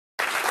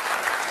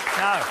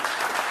Now,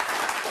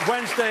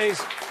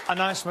 Wednesday's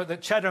announcement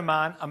that Cheddar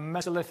Man, a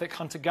Mesolithic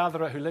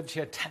hunter-gatherer who lived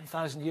here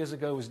 10,000 years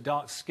ago, was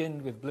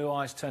dark-skinned with blue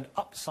eyes, turned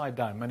upside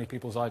down many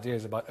people's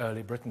ideas about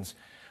early Britons.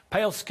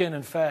 Pale skin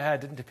and fair hair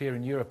didn't appear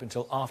in Europe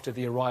until after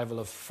the arrival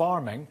of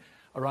farming,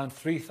 around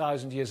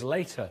 3,000 years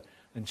later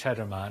than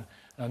Cheddar Man.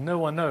 Now, no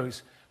one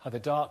knows how the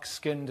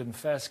dark-skinned and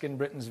fair-skinned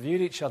Britons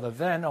viewed each other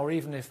then, or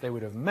even if they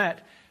would have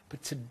met,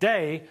 but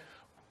today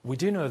we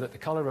do know that the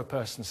colour of a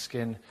person's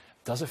skin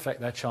does affect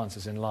their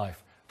chances in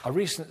life. A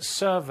recent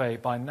survey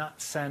by Nat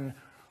Sen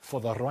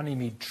for the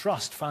Runnymede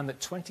Trust found that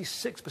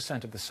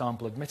 26% of the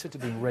sample admitted to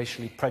being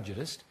racially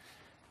prejudiced,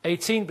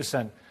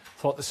 18%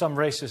 thought that some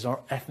races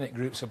or ethnic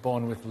groups are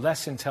born with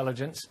less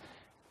intelligence,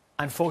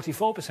 and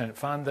 44%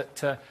 found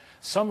that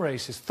some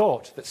races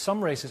thought that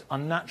some races are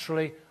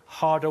naturally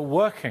harder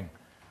working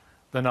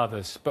than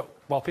others. But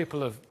while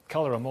people of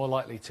colour are more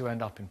likely to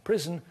end up in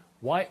prison,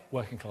 white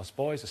working-class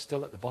boys are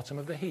still at the bottom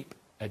of the heap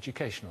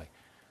educationally.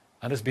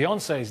 And as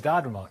Beyoncé's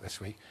dad remarked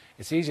this week,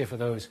 it's easier for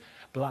those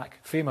black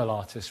female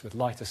artists with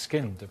lighter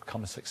skin to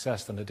become a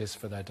success than it is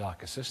for their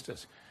darker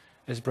sisters.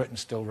 Is Britain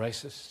still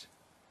racist?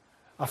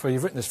 After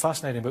you've written this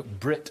fascinating book,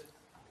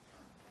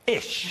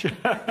 Brit-ish,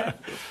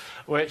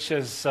 which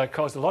has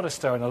caused a lot of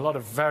stir and a lot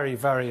of very,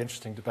 very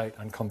interesting debate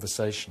and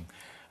conversation.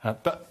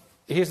 But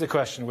here's the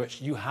question which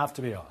you have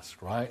to be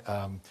asked, right?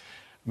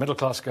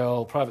 Middle-class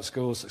girl, private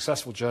school,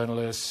 successful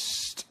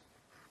journalist.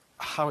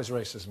 How has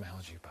racism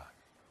held you back?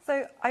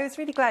 So I was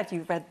really glad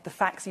you read the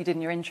facts you did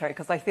in your intro,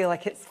 because I feel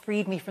like it's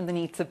freed me from the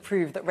need to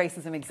prove that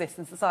racism exists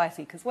in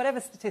society. Because whatever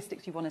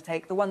statistics you want to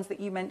take, the ones that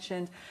you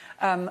mentioned,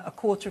 a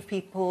quarter of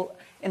people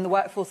in the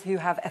workforce who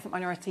have ethnic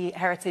minority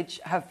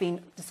heritage have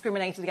been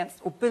discriminated against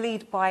or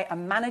bullied by a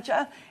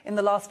manager in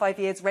the last 5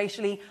 years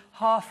racially.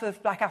 Half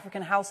of black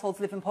African households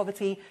live in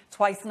poverty.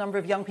 Twice the number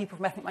of young people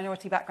from ethnic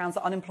minority backgrounds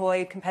are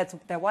unemployed compared to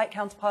their white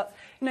counterparts.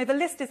 You know, the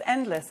list is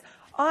endless.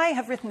 I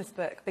have written this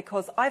book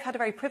because I've had a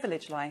very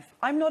privileged life.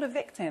 I'm not a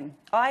victim.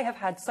 I have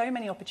had so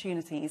many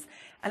opportunities,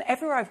 and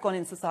everywhere I've gone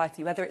in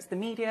society, whether it's the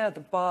media, the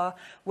bar,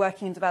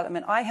 working in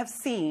development, I have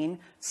seen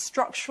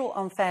structural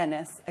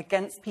unfairness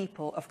against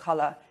people of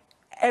colour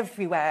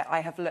everywhere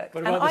I have looked.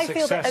 And I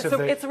feel that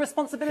it's a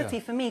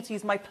responsibility for me to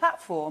use my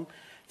platform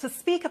to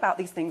speak about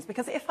these things,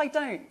 because if I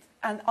don't,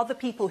 and other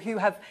people who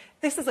have,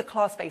 this is a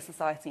class-based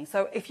society,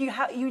 so if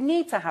you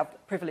need to have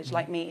privilege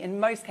like me in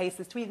most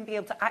cases to even be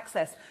able to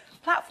access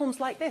platforms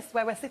like this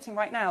where we're sitting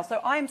right now.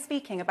 So I'm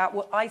speaking about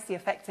what I see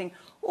affecting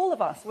all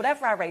of us,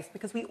 whatever our race,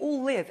 because we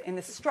all live in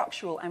this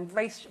structural and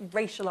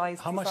racialized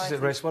How much is it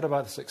race? What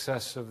about the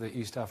success of the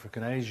East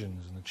African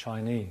Asians and the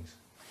Chinese?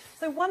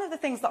 So one of the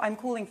things that I'm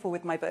calling for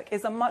with my book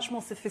is a much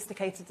more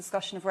sophisticated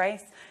discussion of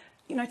race.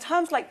 You know,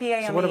 terms like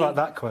BAME... So what about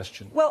that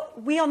question? Well,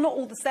 we are not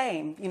all the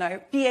same. You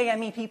know,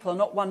 BAME people are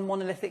not one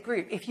monolithic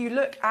group. If you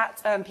look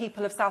at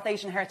people of South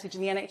Asian heritage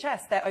in the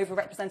NHS, they're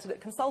overrepresented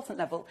at consultant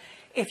level.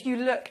 If you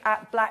look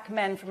at black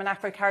men from an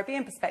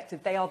Afro-Caribbean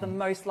perspective, they are the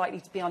most likely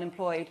to be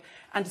unemployed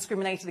and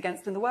discriminated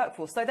against in the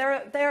workforce. So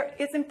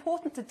it's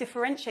important to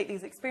differentiate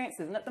these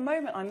experiences. And at the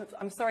moment,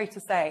 I'm sorry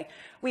to say,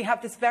 we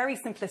have this very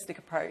simplistic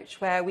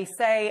approach where we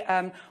say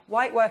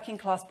white working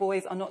class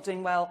boys are not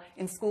doing well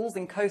in schools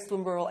in coastal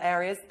and rural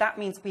areas. That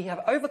means we have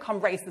overcome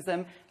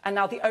racism, and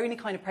now the only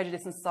kind of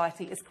prejudice in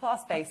society is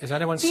class-based. Is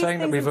anyone saying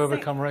that we've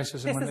overcome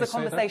racism when they say that? This is a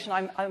conversation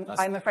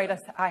I'm afraid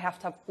I have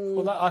to have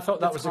all the time. I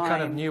thought that was the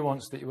kind of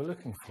nuance that you were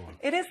looking for.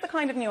 It is the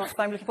kind of nuance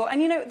that I'm looking for.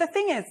 And, you know, the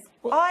thing is,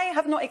 I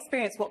have not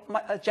experienced what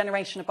a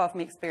generation above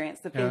me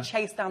experienced, of being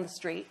chased down the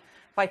street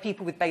by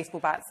people with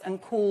baseball bats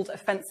and called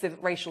offensive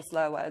racial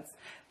slur words.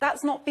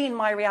 That's not been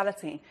my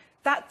reality.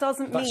 That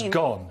doesn't mean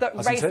that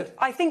race...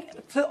 I think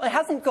it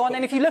hasn't gone.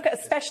 And if you look at,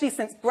 especially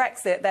since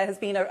Brexit, there has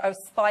been a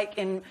spike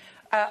in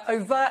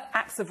overt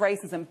acts of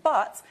racism.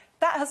 But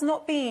that has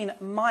not been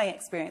my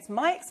experience.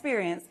 My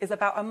experience is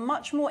about a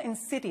much more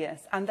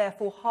insidious and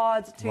therefore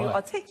hard to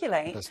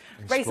articulate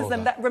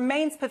racism that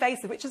remains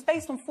pervasive, which is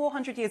based on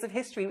 400 years of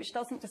history, which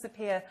doesn't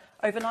disappear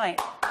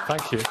overnight.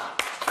 Thank you.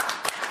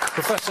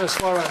 Professor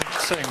Swaran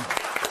Singh.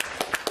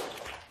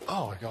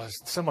 Oh, my God, there's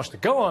so much to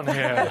go on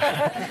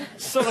here.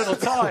 So little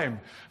time.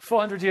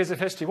 400 years of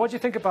history. What do you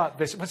think about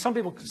this? Well, some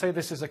people say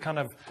this is a kind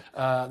of,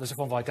 there's a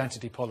form of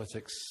identity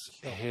politics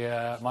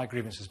here. My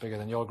grievance is bigger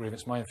than your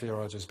grievance. My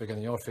inferiority is bigger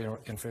than your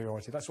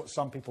inferiority. That's what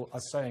some people are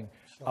saying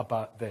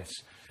about this.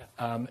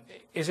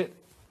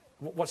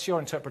 What's your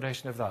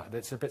interpretation of that?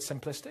 It's a bit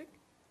simplistic?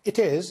 It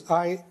is.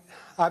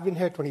 I've been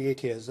here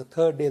 28 years. The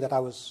third day that I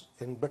was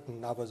in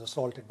Britain, I was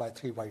assaulted by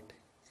 3 white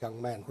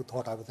young men who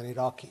thought I was an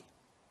Iraqi.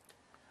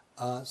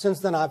 Since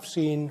then, I've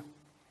seen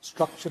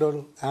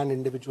structural and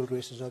individual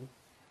racism,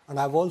 and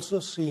I've also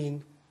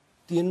seen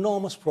the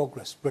enormous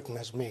progress Britain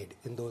has made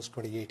in those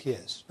 28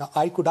 years. Now,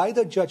 I could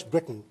either judge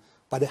Britain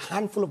by the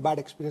handful of bad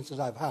experiences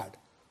I've had,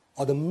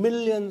 or the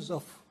millions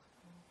of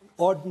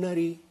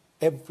ordinary,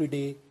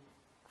 everyday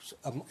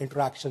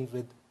interactions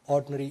with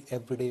ordinary,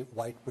 everyday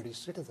white British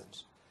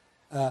citizens.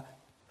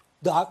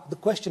 The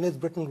question is,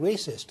 Britain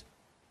racist?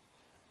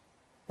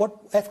 What,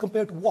 as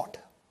compared to what?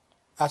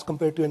 As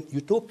compared to an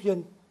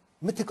utopian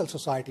mythical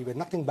society where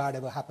nothing bad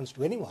ever happens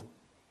to anyone,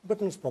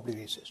 Britain is probably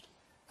racist.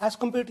 As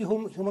compared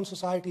to human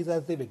societies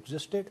as they've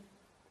existed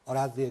or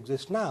as they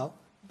exist now,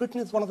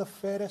 Britain is one of the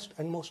fairest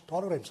and most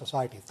tolerant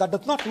societies. That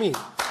does not mean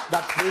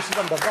that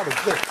racism does not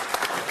exist.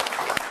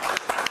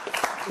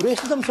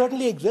 Racism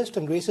certainly exists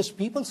and racist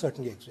people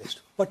certainly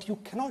exist, but you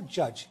cannot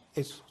judge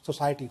a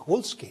society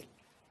whole scale,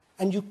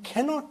 and you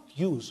cannot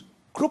use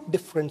group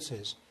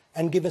differences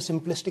and give a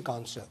simplistic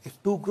answer.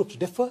 If two groups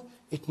differ,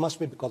 it must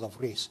be because of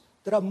race.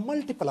 There are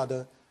multiple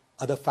other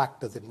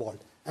factors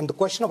involved. And the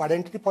question of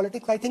identity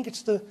politics, I think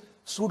it's the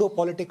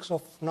pseudo-politics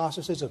of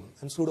narcissism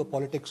and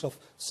pseudo-politics of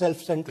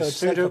self-centered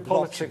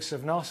pseudo-politics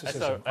of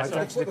narcissism.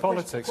 Identity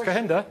politics.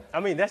 Kahinda, I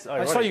mean, that's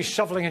ironic. I saw you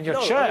shoveling in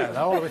your chair.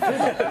 Now, all the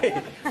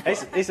way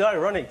through. It's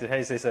ironic to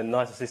say it's a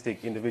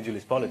narcissistic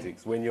individualist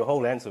politics when your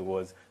whole answer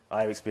was,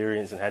 I've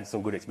experienced and had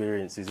some good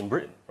experiences in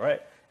Britain,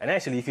 right? And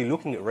actually, if you're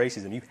looking at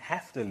racism, you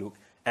have to look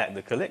at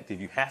the collective.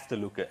 You have to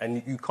look at,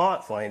 and you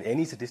can't find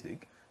any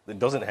statistic that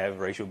doesn't have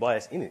racial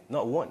bias in it,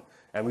 not one.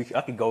 And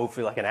I could go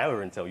for like an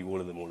hour and tell you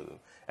all of them.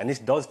 And this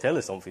does tell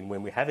us something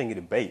when we're having a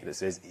debate that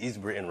says, is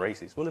Britain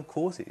racist? Well, of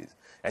course it is.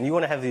 And you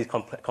want to have these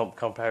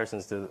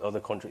comparisons to other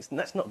countries, and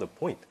that's not the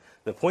point.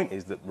 The point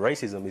is that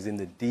racism is in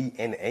the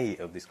DNA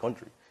of this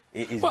country.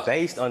 It is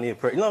based on the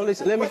approach. No,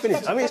 listen, let me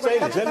finish. Let me explain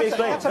this. Let me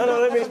explain.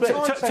 No, let me explain.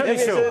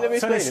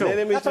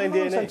 Let me explain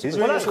DNA.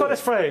 Well, that's quite a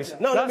phrase.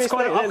 No, let me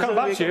explain. I'll come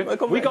back to you.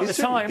 We got the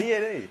time.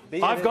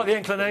 I've got the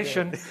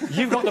inclination.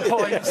 You've got the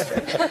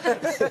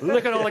points.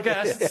 Look at all the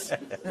guests.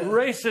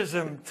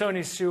 Racism,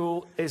 Tony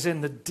Sewell, is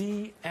in the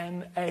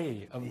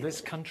DNA of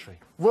this country.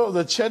 Well,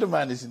 the Cheddar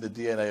Man is in the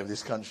DNA of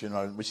this country,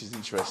 which is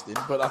interesting.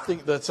 But I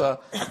think that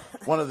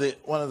one of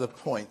the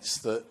points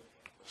that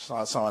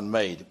someone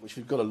made, which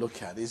we've got to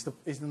look at, is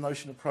the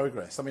notion of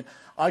progress. I mean,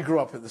 I grew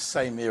up at the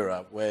same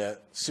era where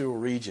Cyril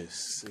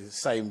Regis is the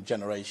same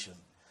generation,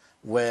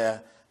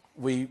 where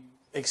we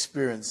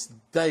experienced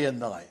day and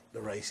night the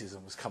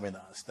racism was coming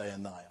at us, day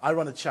and night. I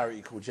run a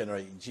charity called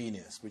Generating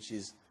Genius, which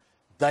is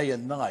day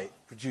and night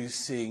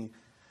producing,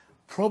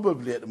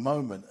 probably at the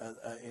moment,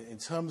 in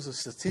terms of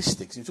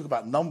statistics, you talk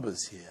about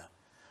numbers here,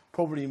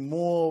 probably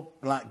more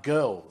black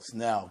girls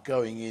now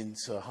going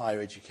into higher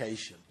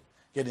education,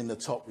 getting the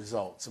top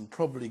results, and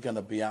probably going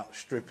to be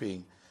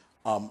outstripping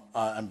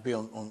and be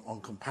on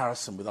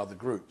comparison with other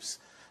groups,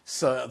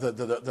 so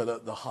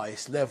the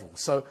highest level.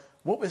 So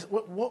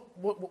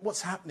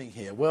what's happening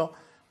here? Well,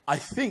 I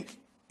think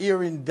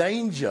you're in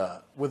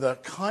danger with a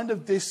kind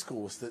of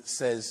discourse that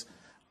says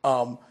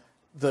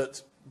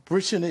that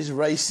Britain is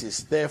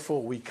racist,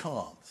 therefore we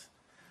can't.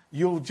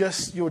 You'll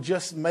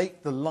just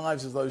make the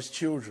lives of those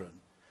children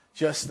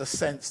just the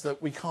sense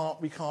that we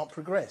can't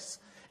progress.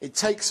 It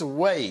takes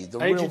away the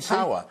real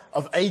power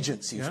of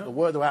agency. Yeah. The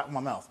word out of my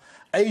mouth.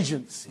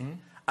 Agency.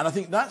 And I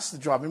think that's the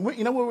drive. And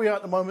you know where we are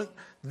at the moment?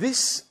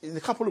 In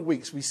a couple of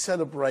weeks, we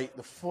celebrate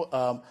the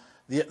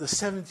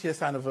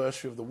 70th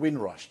anniversary of the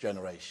Windrush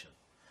generation.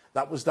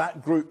 That was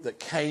that group that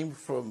came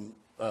from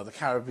the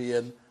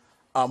Caribbean,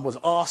 was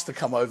asked to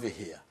come over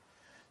here.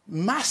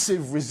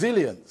 Massive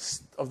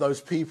resilience of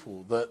those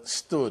people that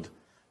stood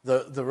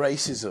the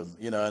racism,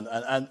 you know,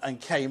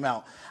 and came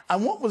out.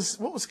 And what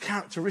was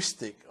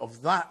characteristic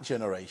of that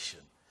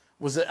generation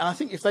was that, and I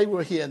think if they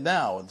were here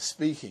now and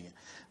speaking,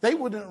 they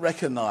wouldn't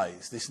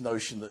recognise this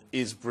notion that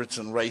is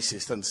Britain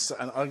racist, and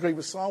I agree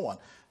with Sarwan.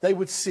 They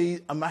would see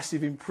a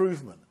massive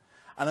improvement.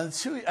 And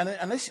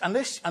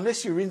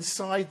unless you're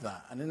inside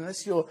that, and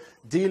unless you're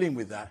dealing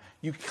with that,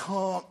 you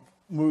can't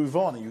move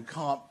on and you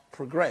can't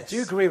progress. Do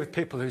you agree with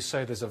people who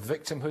say there's a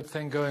victimhood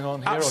thing going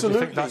on here? Absolutely. Or do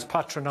you think that's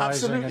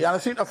patronising? Absolutely.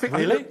 And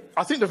really?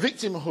 I think the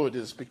victimhood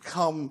has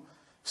become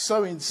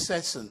so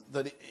incessant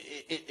that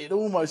it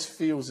almost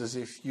feels as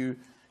if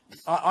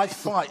I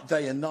fight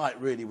day and night,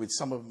 really, with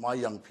some of my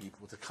young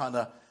people to kind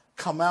of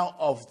come out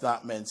of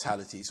that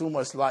mentality. It's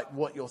almost like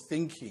what you're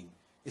thinking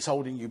is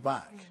holding you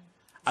back.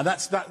 And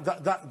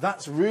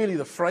that's really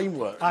the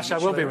framework. Ash, I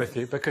will be with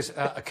you, because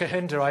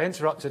Kahinda, I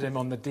interrupted him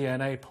on the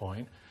DNA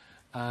point.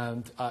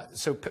 And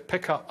so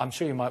pick up, I'm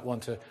sure you might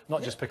want to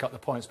not just pick up the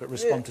points, but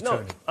respond to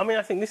Tony. I mean,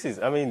 I think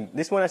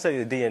this when I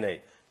say the DNA,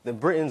 that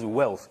Britain's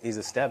wealth is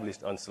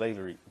established on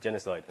slavery,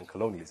 genocide, and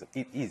colonialism.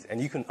 It is. And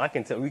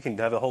we can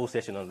have a whole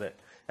session on that.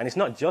 And it's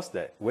not just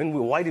that.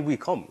 Why did we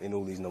come in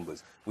all these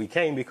numbers? We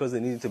came because they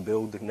needed to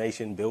build the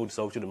nation, build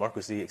social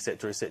democracy,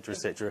 etc., etc.,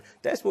 etc.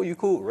 That's what you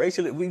call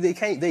racial.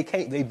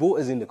 They brought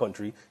us in the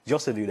country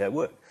just to do that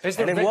work. Is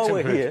there and then while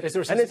we're here,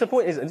 and it's a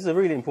point. This is a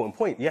really important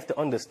point. You have to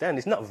understand.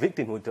 It's not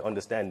victimhood to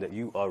understand that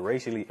you are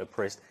racially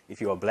oppressed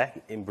if you are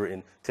black in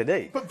Britain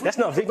today. That's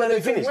not victim. Let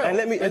me finish. And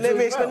let me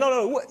explain.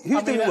 No.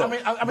 Who's doing well?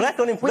 Black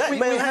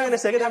unemployment. Hang on a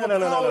second.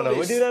 No.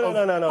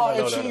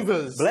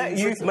 Black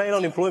youth male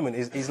unemployment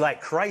is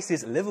like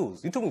crisis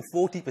levels. You're talking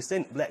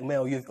 40% black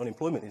male youth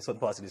unemployment in certain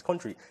parts of this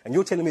country, and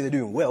you're telling me they're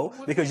doing well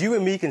because you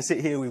and me can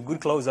sit here with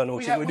good clothes on or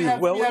we're doing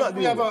well. We're not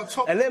doing well.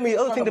 And let me,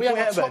 other thing to point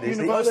out about this,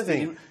 the other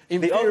thing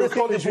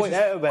to point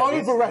out about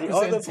this, the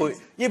other point,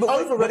 yeah,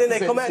 but then they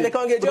come out and they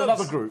can't get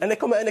jobs, and they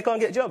come out and they can't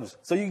get jobs.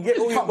 So you can get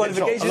all your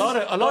qualifications.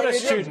 A lot of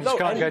students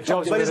can't get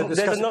jobs. But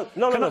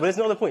there's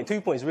another point.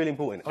 2 points really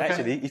important. Okay.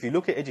 Actually, if you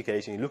look at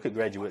education, you look at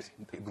graduates,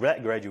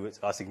 graduates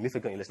are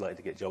significantly less likely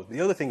to get jobs.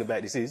 The other thing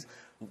about this is,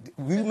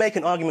 we make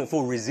an argument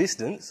for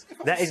resistance.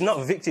 That is not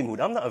victimhood.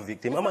 I'm not a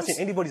victim. I'm not saying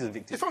anybody's a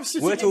victim.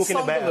 We're talking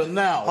about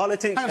now,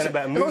 politics and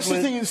about movement. If I'm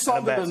sitting in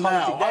Sunderland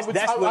now,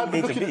 that's where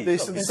we need to be.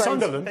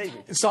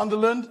 In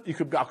Sunderland,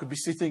 I could be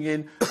sitting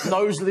in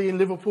Knowsley in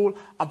Liverpool.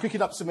 I'm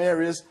picking up some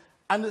areas.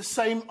 And the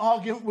same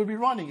argument would be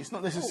running. It's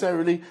not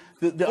necessarily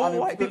the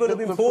white people have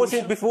been poor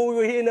since before we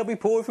were here, and they'll be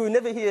poor if we were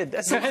never here.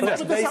 That's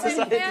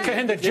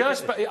Kahinda,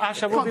 just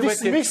Ash, I will be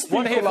with you.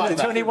 One here, like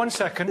Tony. 1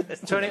 second.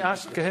 Tony,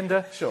 Ash,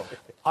 Kahinda. Sure.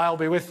 I'll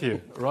be with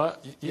you, right?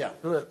 Yeah.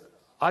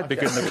 I'd be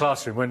good in the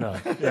classroom, wouldn't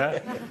I? Yeah.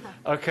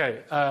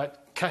 Okay,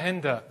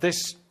 Kahinda,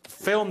 this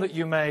film that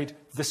you made,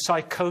 The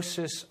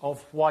Psychosis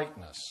of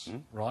Whiteness,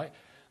 right?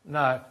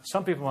 Now,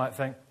 some people might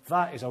think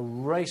that is a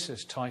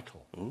racist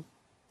title.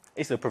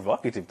 It's a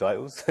provocative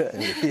title.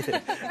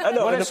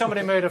 What if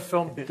somebody made a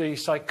film, The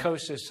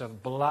Psychosis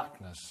of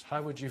Blackness?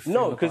 How would you feel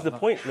about that? No, because the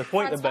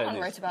point about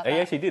this... He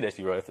actually did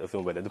write a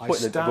film about it.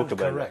 The book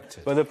about it.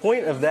 But the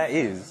point of that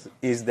is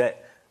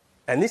that...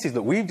 And this is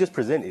that we've just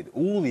presented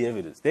all the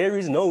evidence. There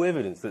is no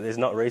evidence that there's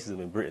not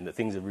racism in Britain, that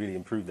things have really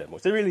improved that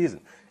much. There really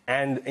isn't.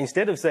 And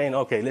instead of saying,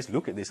 OK, let's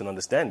look at this and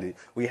understand it,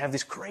 we have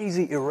this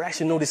crazy,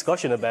 irrational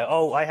discussion about,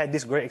 oh, I had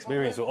this great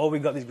experience, or oh, we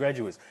got these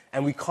graduates.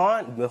 And we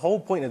can't... The whole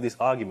point of this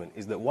argument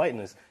is that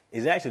whiteness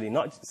is actually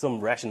not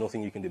some rational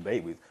thing you can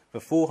debate with. For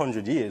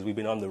 400 years, we've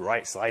been on the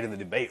right side of the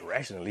debate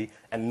rationally,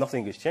 and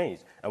nothing has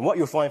changed. And what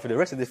you'll find for the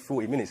rest of this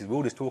 40 minutes is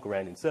we'll just talk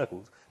around in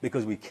circles,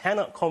 because we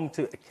cannot come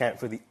to account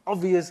for the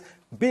obvious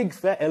big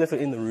fat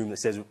elephant in the room that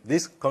says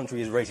this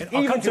country is racist.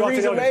 Even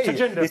Theresa May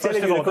is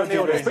telling you the country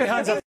is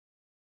racist.